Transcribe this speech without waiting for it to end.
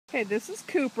Okay, this is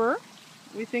Cooper.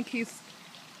 We think he's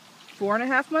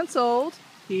 4.5 months old.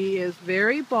 He is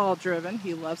very ball driven.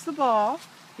 He loves the ball.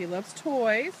 He loves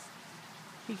toys.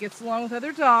 He gets along with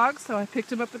other dogs, so I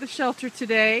picked him up at the shelter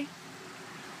today.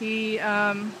 He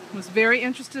was very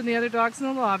interested in the other dogs in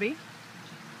the lobby.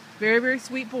 Very, very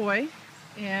sweet boy.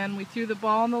 And we threw the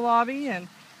ball in the lobby, and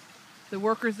the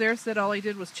workers there said all he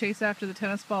did was chase after the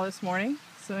tennis ball this morning.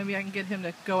 So maybe I can get him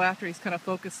to go after. He's kind of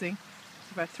focusing.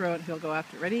 If I throw it, he'll go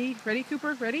after it. Ready? Ready,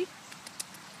 Cooper? Ready?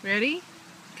 Ready?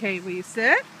 Okay, will you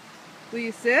sit? Will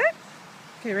you sit?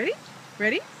 Okay, ready?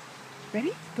 Ready?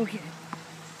 Ready? Go get it.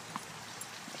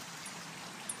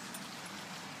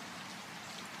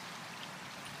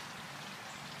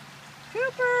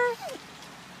 Cooper!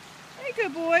 Hey,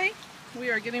 good boy. We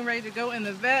are getting ready to go in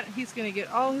the vet. He's going to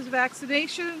get all his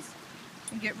vaccinations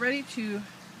and get ready to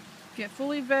get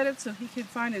fully vetted so he can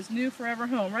find his new forever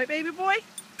home. Right, baby boy?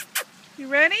 You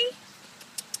ready?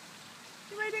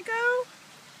 You ready to go?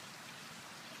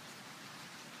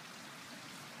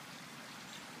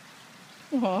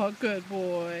 Oh, good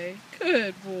boy.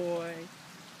 Good boy.